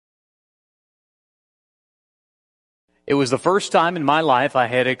It was the first time in my life I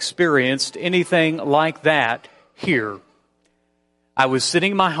had experienced anything like that here. I was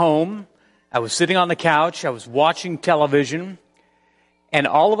sitting in my home, I was sitting on the couch, I was watching television, and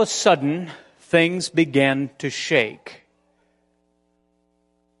all of a sudden, things began to shake.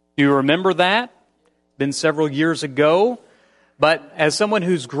 Do you remember that? Been several years ago. But as someone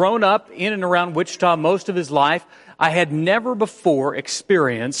who's grown up in and around Wichita most of his life, I had never before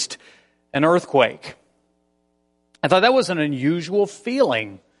experienced an earthquake. I thought that was an unusual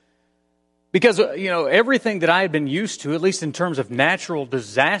feeling. Because, everything that I had been used to, at least in terms of natural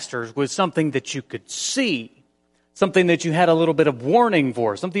disasters, was something that you could see. Something that you had a little bit of warning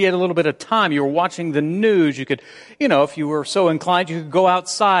for. Something you had a little bit of time. You were watching the news. You could, if you were so inclined, you could go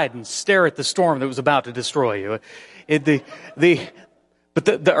outside and stare at the storm that was about to destroy you. But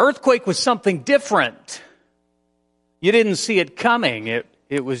the earthquake was something different. You didn't see it coming.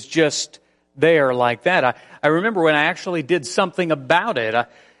 It was just there like that. I remember when I actually did something about it.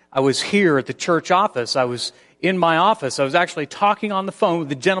 I was here at the church office. I was in my office. I was actually talking on the phone with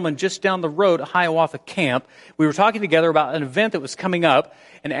the gentleman just down the road at Hiawatha Camp. We were talking together about an event that was coming up,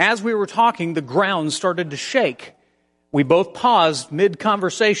 and as we were talking, the ground started to shake. We both paused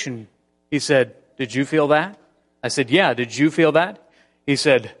mid-conversation. He said, "Did you feel that?" I said, "Yeah, did you feel that?" He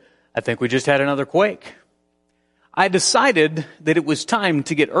said, "I think we just had another quake." I decided that it was time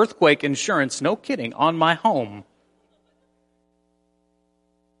to get earthquake insurance, no kidding, on my home.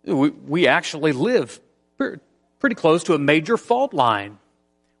 We actually live pretty close to a major fault line.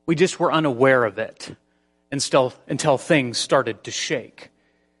 We just were unaware of it until things started to shake.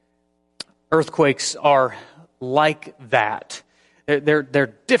 Earthquakes are like that.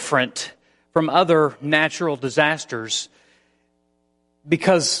 They're different from other natural disasters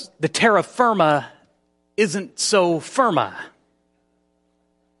because the terra firma isn't so firma.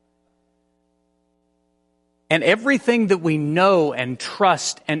 And everything that we know and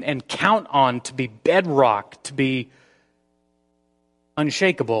trust and count on to be bedrock, to be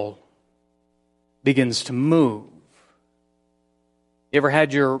unshakable, begins to move. You ever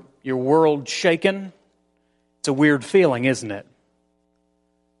had your world shaken? It's a weird feeling, isn't it?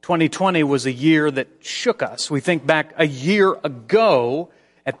 2020 was a year that shook us. We think back a year ago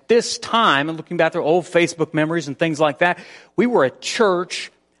at this time, and looking back through old Facebook memories and things like that, we were a church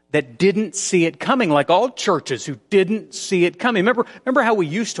that didn't see it coming, like all churches who didn't see it coming. Remember how we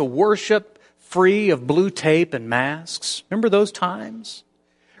used to worship free of blue tape and masks? Remember those times?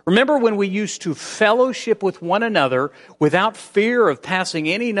 Remember when we used to fellowship with one another without fear of passing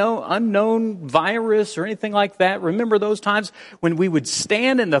any unknown virus or anything like that? Remember those times when we would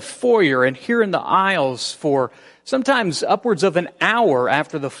stand in the foyer and here in the aisles for sometimes upwards of an hour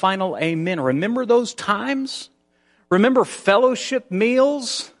after the final amen? Remember those times? Remember fellowship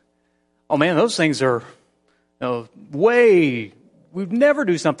meals? Oh man, those things are we'd never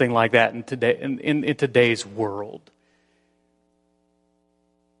do something like that in today's world.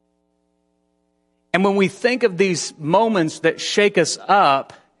 And when we think of these moments that shake us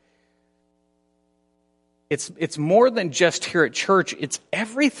up, it's more than just here at church, it's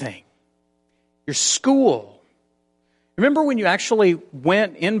everything. Your school. Remember when you actually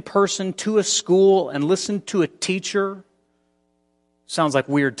went in person to a school and listened to a teacher? Sounds like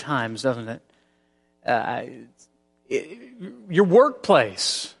weird times, doesn't it? Your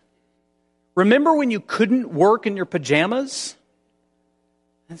workplace. Remember when you couldn't work in your pajamas?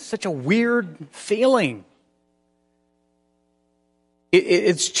 It's such a weird feeling.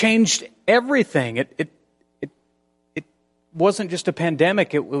 It's changed everything. It wasn't just a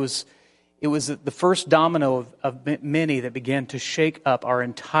pandemic. It was the first domino of many that began to shake up our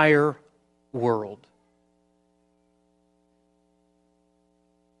entire world.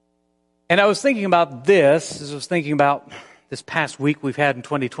 And I was thinking about this as I was thinking about this past week we've had in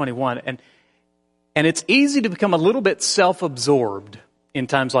 2021, and it's easy to become a little bit self-absorbed in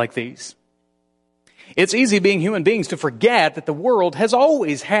times like these. It's easy being human beings to forget that the world has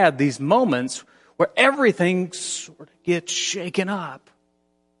always had these moments where everything sort of gets shaken up.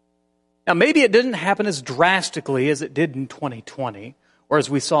 Now, maybe it didn't happen as drastically as it did in 2020, or as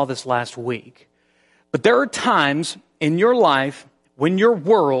we saw this last week. But there are times in your life when your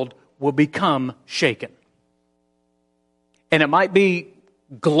world will become shaken. And it might be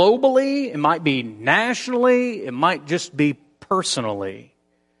globally, it might be nationally, it might just be personally.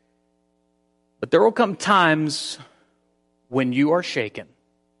 But there will come times when you are shaken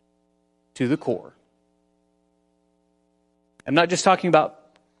to the core. I'm not just talking about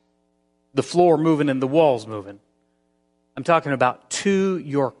the floor moving and the walls moving. I'm talking about to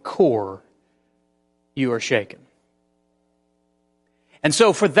your core, you are shaken. And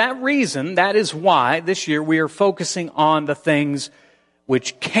so for that reason, that is why this year we are focusing on the things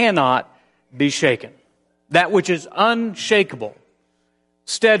which cannot be shaken. That which is unshakable,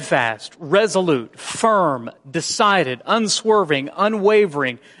 steadfast, resolute, firm, decided, unswerving,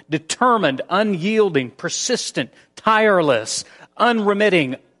 unwavering, determined, unyielding, persistent, tireless,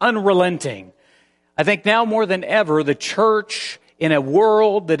 unremitting, unrelenting. I think now more than ever, the church in a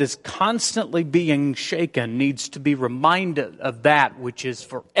world that is constantly being shaken needs to be reminded of that which is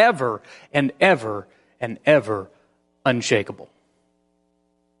forever and ever and ever unshakable.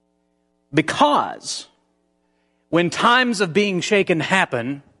 Because when times of being shaken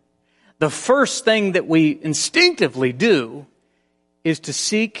happen, the first thing that we instinctively do is to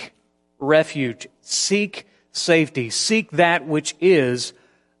seek refuge, seek safety, seek that which is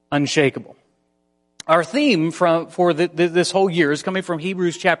unshakable. Our theme for this whole year is coming from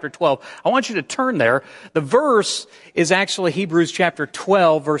Hebrews chapter 12. I want you to turn there. The verse is actually Hebrews chapter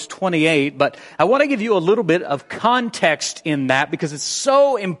 12, verse 28, but I want to give you a little bit of context in that because it's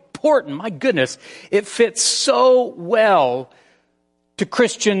so important. My goodness, it fits so well to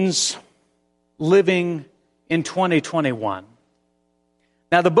Christians living in 2021.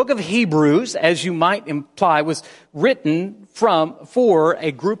 Now, the book of Hebrews, as you might imply, was written for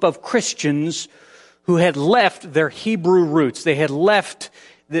a group of Christians who had left their Hebrew roots. They had left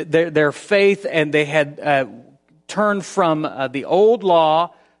their faith and they had turned from the old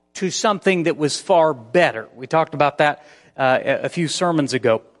law to something that was far better. We talked about that a few sermons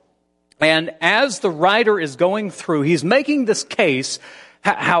ago. And as the writer is going through, he's making this case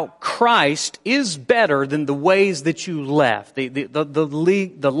how Christ is better than the ways that you left,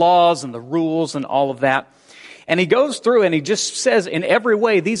 the laws and the rules and all of that. And he goes through and he just says in every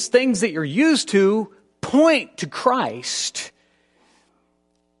way, these things that you're used to point to Christ.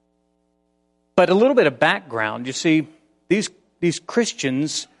 But a little bit of background, you see, these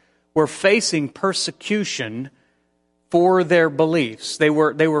Christians were facing persecution for their beliefs. They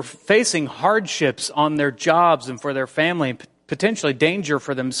were facing hardships on their jobs and for their family, and potentially danger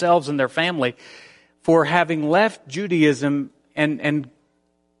for themselves and their family for having left Judaism and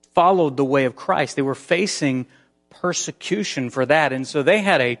followed the way of Christ. They were facing persecution for that. And so they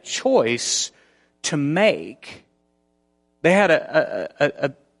had a choice to make. They had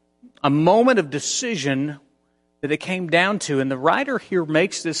a moment of decision that it came down to. And the writer here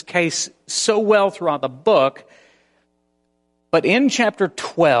makes this case so well throughout the book. But in chapter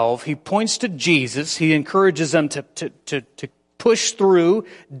 12, he points to Jesus. He encourages them to push through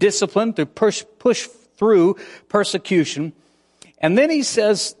discipline, to push through persecution. And then he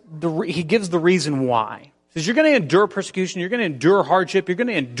says, he gives the reason why. He says, you're going to endure persecution, you're going to endure hardship, you're going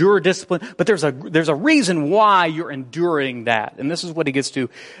to endure discipline, but there's a reason why you're enduring that. And this is what he gets to,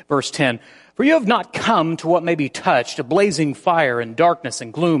 verse 10. For you have not come to what may be touched, a blazing fire and darkness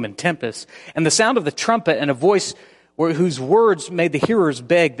and gloom and tempest, and the sound of the trumpet and a voice whose words made the hearers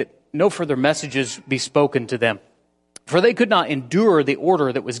beg that no further messages be spoken to them. For they could not endure the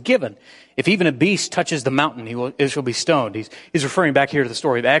order that was given. If even a beast touches the mountain, it shall be stoned. He's referring back here to the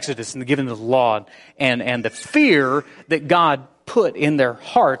story of Exodus and the giving of the law and the fear that God put in their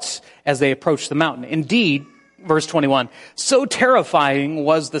hearts as they approached the mountain. Indeed, verse 21, so terrifying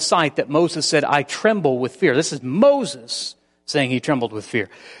was the sight that Moses said, I tremble with fear. This is Moses saying he trembled with fear.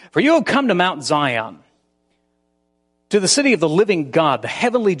 For you have come to Mount Zion, to the city of the living God, the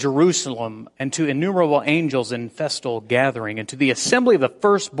heavenly Jerusalem, and to innumerable angels in festal gathering, and to the assembly of the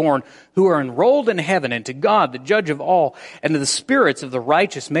firstborn who are enrolled in heaven, and to God, the judge of all, and to the spirits of the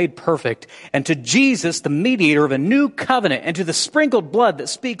righteous made perfect, and to Jesus, the mediator of a new covenant, and to the sprinkled blood that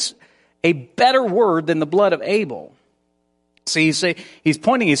speaks a better word than the blood of Abel. See, he's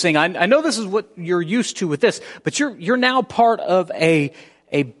pointing, he's saying, I know this is what you're used to with this, but you're now part of a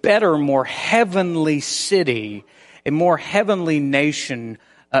better, more heavenly city, a more heavenly nation,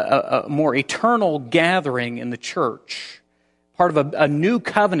 a more eternal gathering in the church, part of a new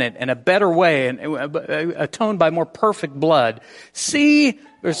covenant and a better way, and atoned by more perfect blood. See,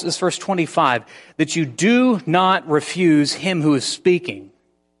 this is verse 25, that you do not refuse him who is speaking.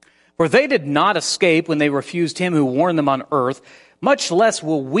 For they did not escape when they refused him who warned them on earth. Much less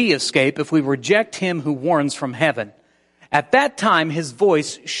will we escape if we reject him who warns from heaven. At that time his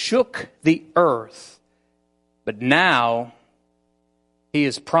voice shook the earth. But now he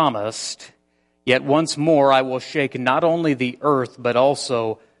has promised, yet once more I will shake not only the earth, but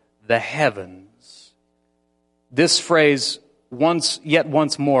also the heavens. This phrase, yet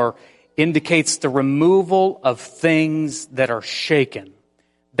once more, indicates the removal of things that are shaken.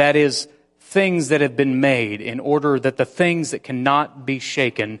 That is, things that have been made in order that the things that cannot be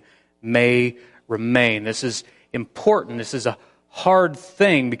shaken may remain. This is important. This is a hard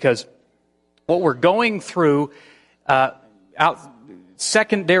thing, because what we're going through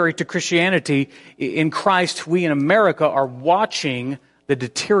secondary to Christianity, in Christ, we in America are watching the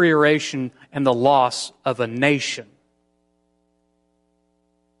deterioration and the loss of a nation.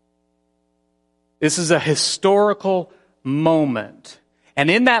 This is a historical moment. And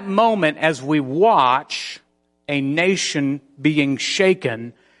in that moment, as we watch a nation being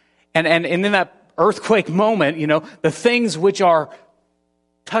shaken, and in that earthquake moment, the things which are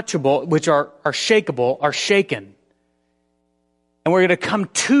touchable, which are shakeable, are shaken. And we're going to come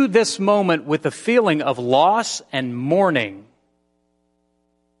to this moment with a feeling of loss and mourning.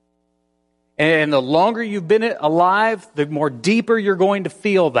 And the longer you've been alive, the more deeper you're going to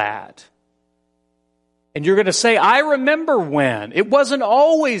feel that. And you're going to say, I remember when. It wasn't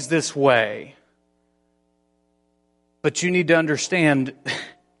always this way. But you need to understand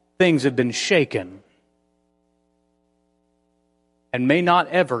things have been shaken and may not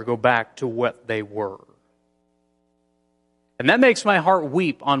ever go back to what they were. And that makes my heart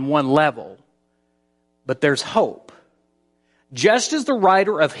weep on one level. But there's hope. Just as the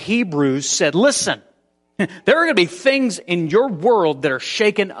writer of Hebrews said, listen, there are going to be things in your world that are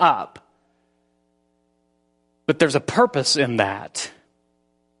shaken up. But there's a purpose in that.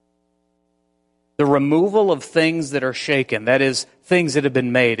 The removal of things that are shaken, that is, things that have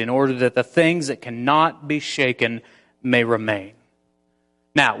been made, in order that the things that cannot be shaken may remain.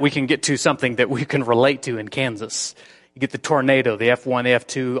 Now, we can get to something that we can relate to in Kansas. You get the tornado, the F1, the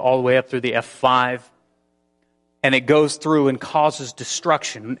F2, all the way up through the F5. And it goes through and causes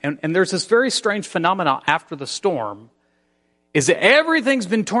destruction. And there's this very strange phenomenon after the storm, is that everything's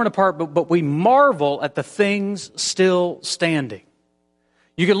been torn apart, but we marvel at the things still standing.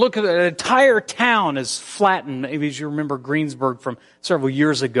 You can look at an entire town as flattened, maybe as you remember Greensburg from several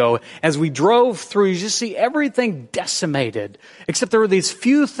years ago. As we drove through, you just see everything decimated, except there were these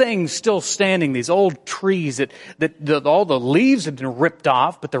few things still standing, these old trees that all the leaves had been ripped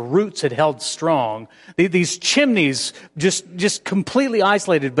off, but the roots had held strong. These chimneys just completely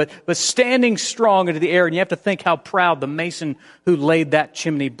isolated, but standing strong into the air. And you have to think how proud the mason who laid that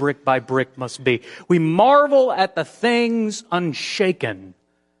chimney brick by brick must be. We marvel at the things unshaken,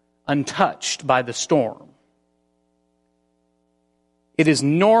 untouched by the storm. It is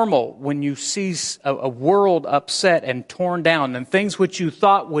normal when you see a world upset and torn down, and things which you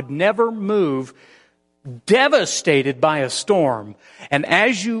thought would never move, devastated by a storm. And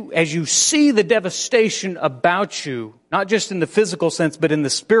as you see the devastation about you, not just in the physical sense, but in the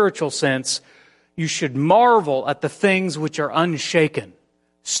spiritual sense, you should marvel at the things which are unshaken,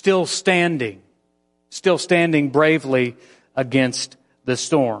 still standing bravely against the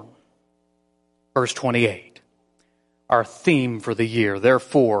storm. Verse 28, our theme for the year.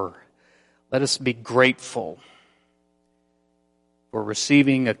 Therefore, let us be grateful for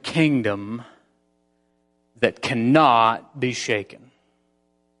receiving a kingdom that cannot be shaken.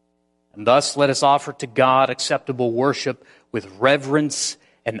 And thus let us offer to God acceptable worship with reverence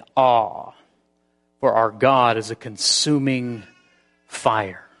and awe, for our God is a consuming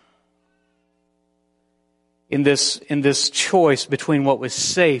fire. In this choice between what was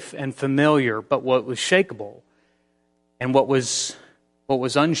safe and familiar, but what was shakeable, and what was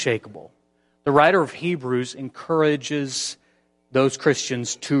unshakable, the writer of Hebrews encourages those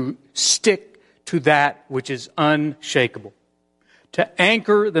Christians to stick to that which is unshakable, to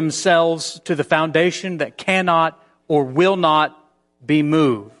anchor themselves to the foundation that cannot or will not be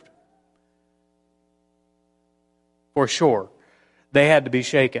moved. For sure, they had to be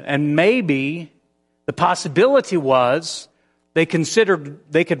shaken. And maybe the possibility was they considered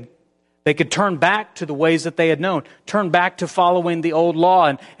they could turn back to the ways that they had known, turn back to following the old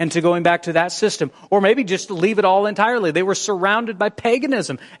law and to going back to that system, or maybe just to leave it all entirely. They were surrounded by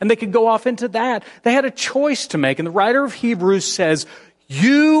paganism and they could go off into that. They had a choice to make. And the writer of Hebrews says,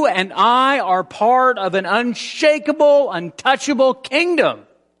 you and I are part of an unshakable, untouchable kingdom.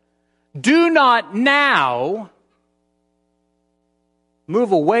 Do not now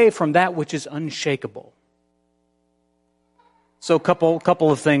move away from that which is unshakable. So a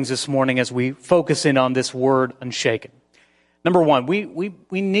couple of things this morning as we focus in on this word unshaken. Number one, we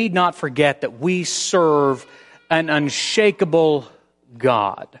need not forget that we serve an unshakable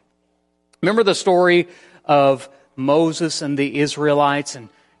God. Remember the story of Moses and the Israelites, and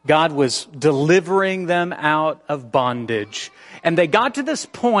God was delivering them out of bondage. And they got to this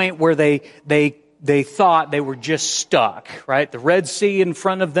point where they thought they were just stuck, right? The Red Sea in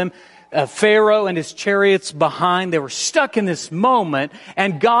front of them, Pharaoh and his chariots behind. They were stuck in this moment,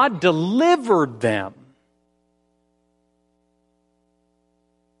 and God delivered them.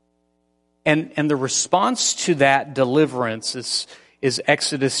 And the response to that deliverance is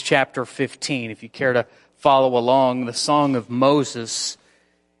Exodus chapter 15, if you care to follow along, the Song of Moses.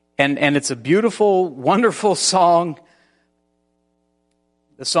 And it's a beautiful, wonderful song,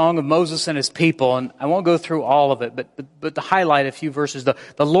 the Song of Moses and his people. And I won't go through all of it, but to highlight a few verses.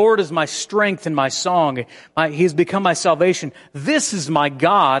 The Lord is my strength and my song. He has become my salvation. This is my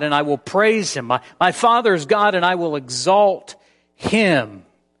God, and I will praise him. My Father is God, and I will exalt him.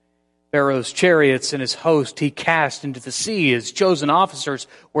 Pharaoh's chariots and his host he cast into the sea. His chosen officers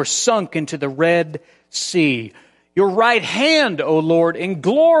were sunk into the Red Sea. Your right hand, O Lord, in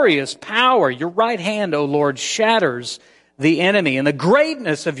glorious power. Your right hand, O Lord, shatters the enemy. In the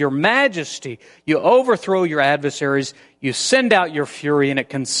greatness of your majesty, you overthrow your adversaries. You send out your fury, and it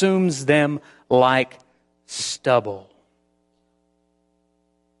consumes them like stubble.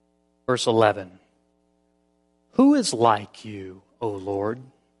 Verse 11. Who is like you, O Lord,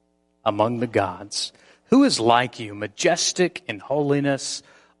 among the gods? Who is like you, majestic in holiness,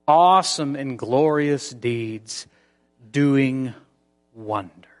 awesome in glorious deeds, doing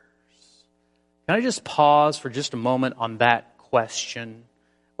wonders? Can I just pause for just a moment on that question?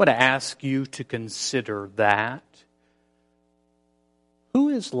 I want to ask you to consider that. Who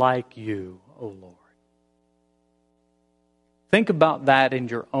is like you, O Lord? Think about that in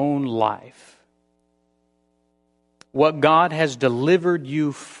your own life. What God has delivered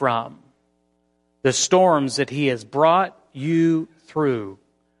you from, the storms that he has brought you through,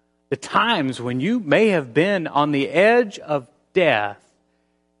 the times when you may have been on the edge of death,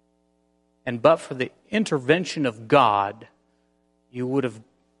 and but for the intervention of God, you would have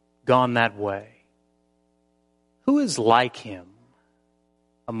gone that way. Who is like him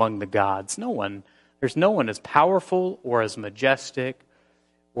among the gods? No one. There's no one as powerful or as majestic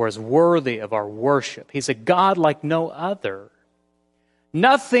or as worthy of our worship. He's a God like no other.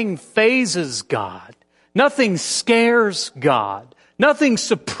 Nothing phases God. Nothing scares God. Nothing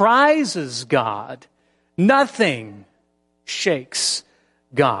surprises God. Nothing shakes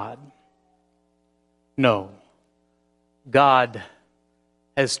God. No. God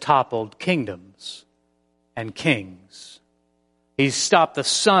has toppled kingdoms and kings. He's stopped the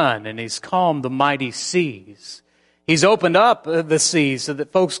sun and he's calmed the mighty seas. He's opened up the seas so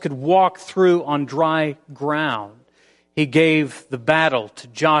that folks could walk through on dry ground. He gave the battle to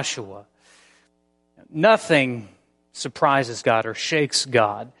Joshua. Nothing surprises God or shakes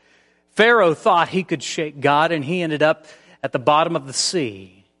God. Pharaoh thought he could shake God, and he ended up at the bottom of the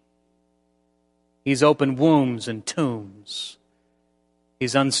sea. He's opened wombs and tombs.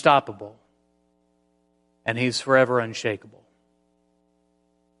 He's unstoppable, and he's forever unshakable.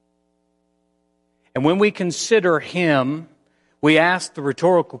 And when we consider him, we ask the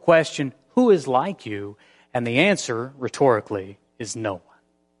rhetorical question, who is like you? And the answer, rhetorically, is no one.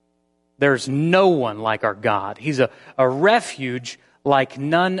 There's no one like our God. He's a refuge like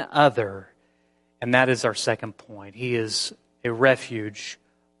none other. And that is our second point. He is a refuge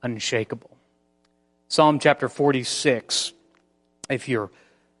unshakable. Psalm chapter 46, if you're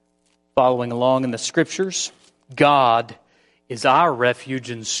following along in the Scriptures, God is our refuge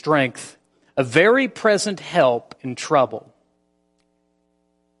and strength, a very present help in trouble.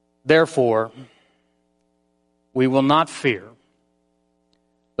 Therefore, we will not fear,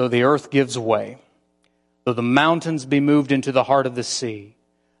 though the earth gives way, though the mountains be moved into the heart of the sea,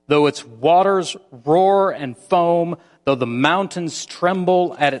 though its waters roar and foam, though the mountains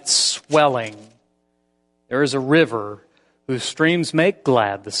tremble at its swelling. There is a river whose streams make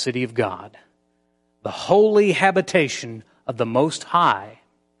glad the city of God, the holy habitation of the Most High.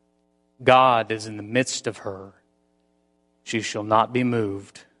 God is in the midst of her. She shall not be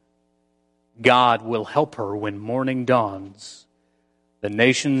moved. God will help her when morning dawns. The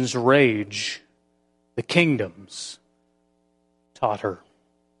nations rage, the kingdoms taught her.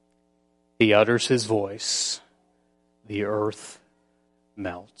 He utters his voice, the earth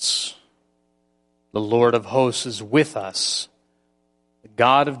melts. The Lord of hosts is with us. The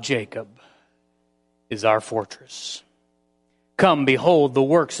God of Jacob is our fortress. Come, behold the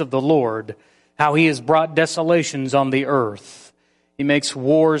works of the Lord, how he has brought desolations on the earth. He makes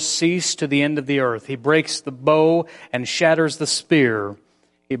wars cease to the end of the earth. He breaks the bow and shatters the spear.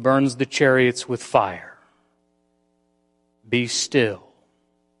 He burns the chariots with fire. Be still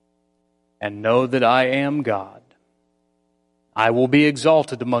and know that I am God. I will be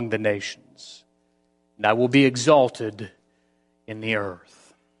exalted among the nations, and I will be exalted in the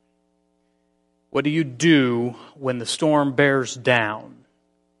earth. What do you do when the storm bears down?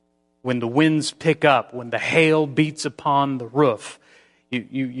 When the winds pick up, when the hail beats upon the roof?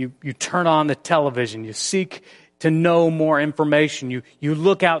 You turn on the television. You seek to know more information. You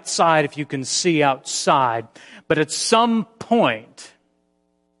look outside if you can see outside. But at some point,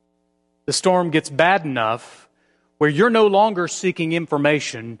 the storm gets bad enough where you're no longer seeking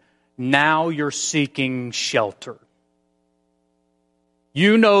information. Now you're seeking shelter.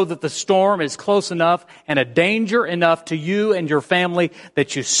 You know that the storm is close enough and a danger enough to you and your family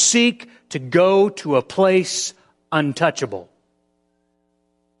that you seek to go to a place untouchable.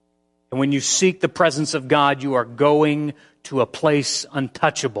 And when you seek the presence of God, you are going to a place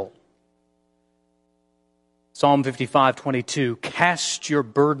untouchable. Psalm 55:22, cast your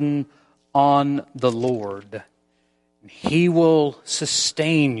burden on the Lord, and He will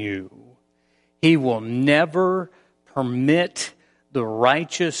sustain you. He will never permit the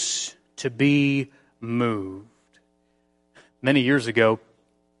righteous to be moved. Many years ago,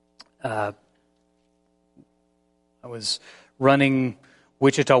 I was running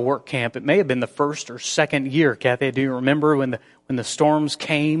Wichita Work Camp. It may have been the first or second year. Kathy, do you remember when the storms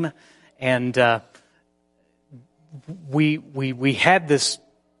came and we had this?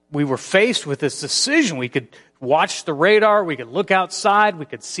 We were faced with this decision. We could watch the radar. We could look outside. We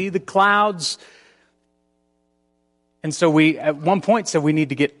could see the clouds. And so we, at one point, said we need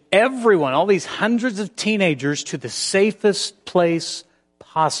to get everyone, all these hundreds of teenagers, to the safest place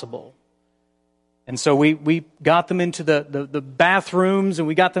possible. And so we got them into the bathrooms, and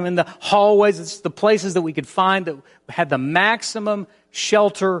we got them in the hallways. It's the places that we could find that had the maximum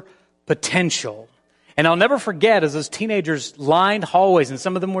shelter potential. And I'll never forget, as those teenagers lined hallways, and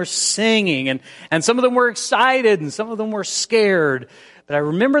some of them were singing, and some of them were excited, and some of them were scared. But I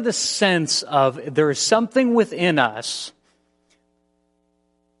remember the sense of there is something within us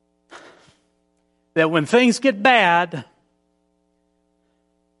that when things get bad,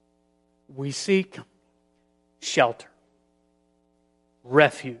 we seek shelter,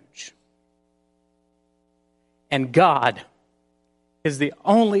 refuge. And God is the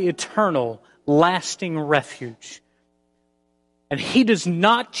only eternal, lasting refuge. And He does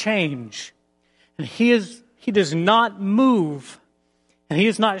not change. And He does not move. And He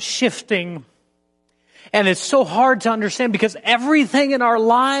is not shifting. And it's so hard to understand because everything in our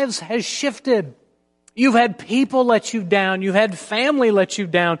lives has shifted. You've had people let you down. You've had family let you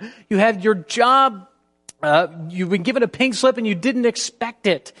down. You had your job. You've been given a pink slip and you didn't expect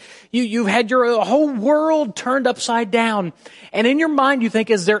it. You've had your whole world turned upside down. And in your mind you think,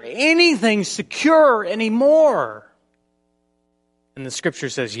 is there anything secure anymore? And the Scripture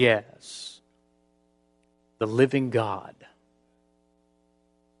says, yes. The living God,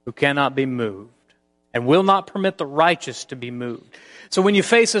 who cannot be moved and will not permit the righteous to be moved. So when you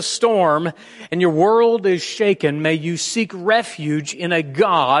face a storm and your world is shaken, may you seek refuge in a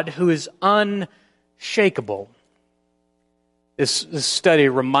God who is unshakable. This study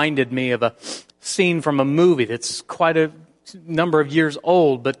reminded me of a scene from a movie that's quite a number of years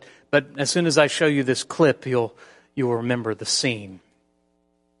old, but as soon as I show you this clip, you'll remember the scene.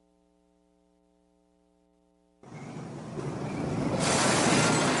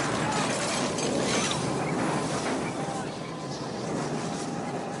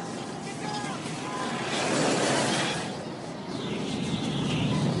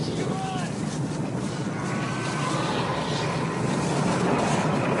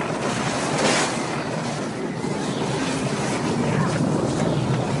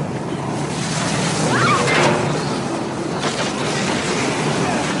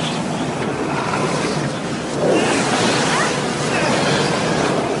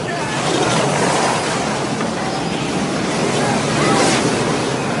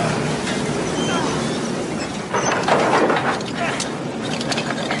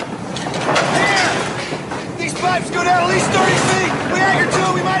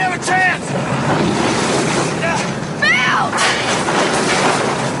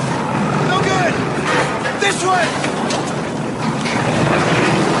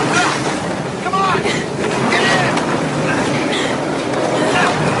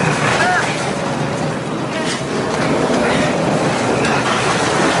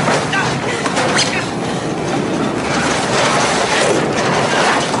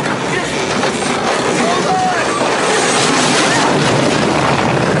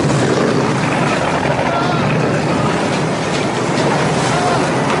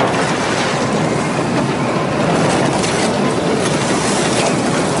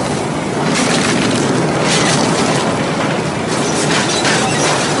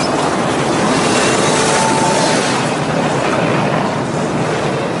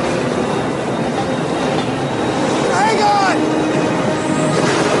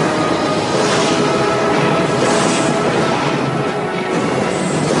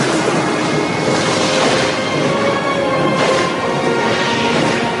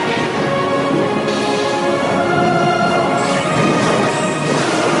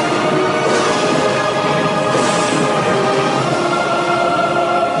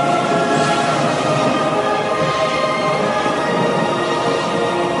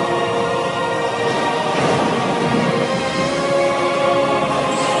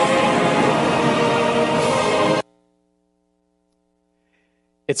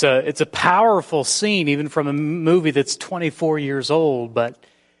 It's a powerful scene, even from a movie that's 24 years old, but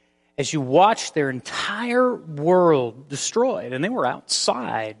as you watch their entire world destroyed, and they were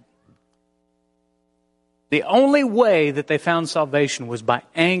outside, the only way that they found salvation was by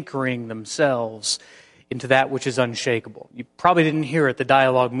anchoring themselves into that which is unshakable. You probably didn't hear it. The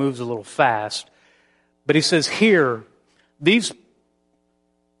dialogue moves a little fast. But he says here, these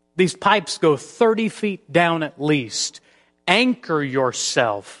pipes go 30 feet down at least. Anchor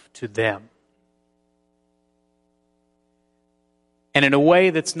yourself to them. And in a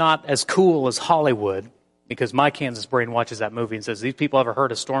way that's not as cool as Hollywood, because my Kansas brain watches that movie and says, these people ever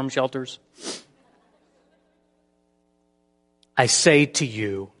heard of storm shelters? I say to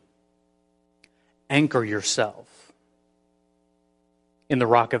you, anchor yourself in the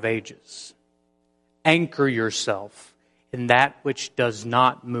Rock of Ages. Anchor yourself in that which does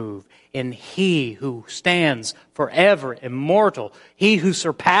not move, in He who stands forever immortal, He who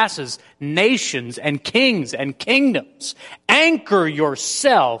surpasses nations and kings and kingdoms. Anchor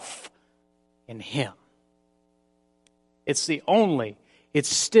yourself in Him. It's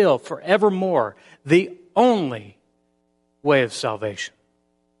still forevermore the only way of salvation.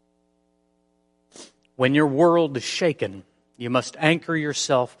 When your world is shaken, you must anchor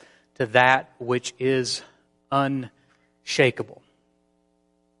yourself to that which is unshakable.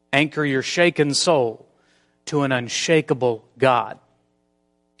 Anchor your shaken soul to an unshakable God.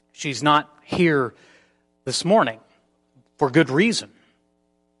 She's not here this morning for good reason.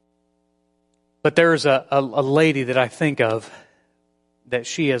 But there's a lady that I think of that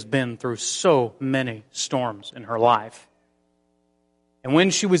she has been through so many storms in her life. And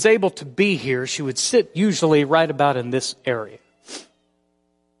when she was able to be here, she would sit usually right about in this area.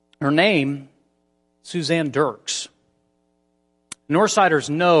 Her name, Suzanne Dirks. Northsiders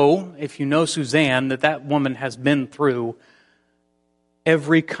know, if you know Suzanne, that woman has been through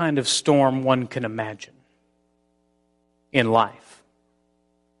every kind of storm one can imagine in life.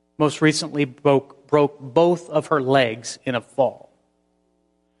 Most recently broke both of her legs in a fall.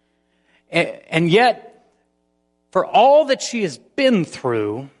 And yet, for all that she has been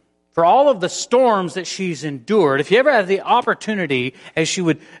through, for all of the storms that she's endured, if you ever have the opportunity, as she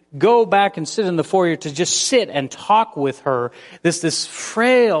would go back and sit in the foyer, to just sit and talk with her, this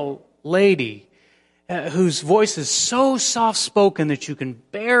frail lady whose voice is so soft-spoken that you can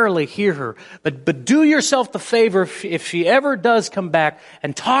barely hear her. But do yourself the favor if she ever does come back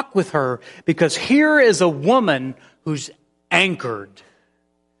and talk with her, because here is a woman who's anchored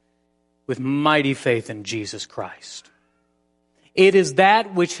with mighty faith in Jesus Christ. It is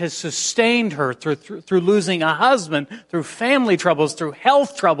that which has sustained her through losing a husband, through family troubles, through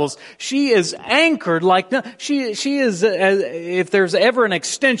health troubles. She is anchored like she is. If there's ever an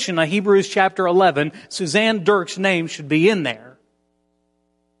extension of Hebrews chapter 11, Suzanne Dirks' name should be in there.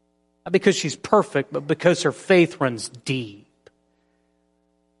 Not because she's perfect, but because her faith runs deep.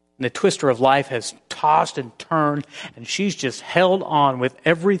 And the twister of life has tossed and turned, and she's just held on with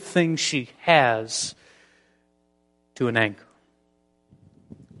everything she has to an anchor.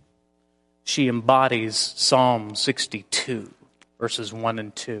 She embodies Psalm 62, verses 1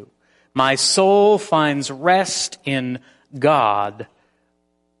 and 2. My soul finds rest in God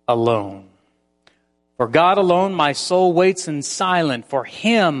alone. For God alone my soul waits in silence. For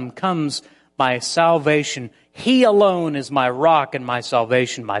Him comes my salvation. He alone is my rock and my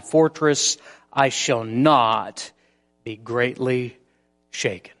salvation, my fortress. I shall not be greatly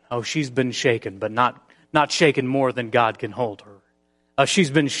shaken. Oh, she's been shaken, but not shaken more than God can hold her.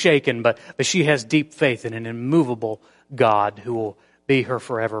 She's been shaken, but she has deep faith in an immovable God who will be her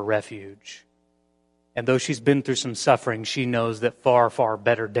forever refuge. And though she's been through some suffering, she knows that far, far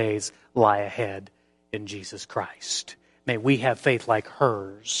better days lie ahead in Jesus Christ. May we have faith like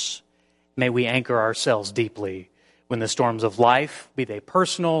hers. May we anchor ourselves deeply when the storms of life, be they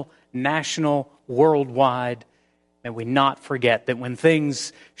personal, national, worldwide, may we not forget that when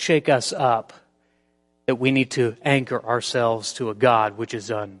things shake us up, that we need to anchor ourselves to a God which is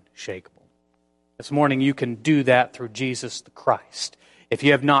unshakable. This morning you can do that through Jesus the Christ. If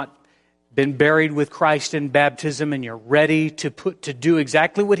you have not been buried with Christ in baptism and you're ready to do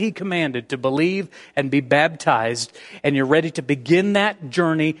exactly what He commanded, to believe and be baptized, and you're ready to begin that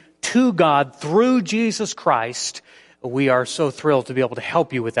journey to God through Jesus Christ, we are so thrilled to be able to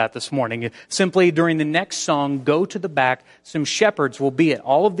help you with that this morning. Simply during the next song, go to the back. Some shepherds will be at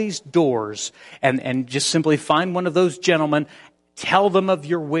all of these doors, and just simply find one of those gentlemen. Tell them of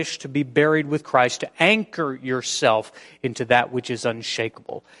your wish to be buried with Christ, to anchor yourself into that which is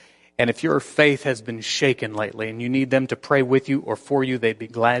unshakable. And if your faith has been shaken lately and you need them to pray with you or for you, they'd be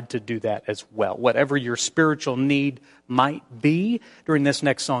glad to do that as well. Whatever your spiritual need might be, during this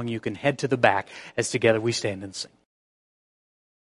next song, you can head to the back as together we stand and sing.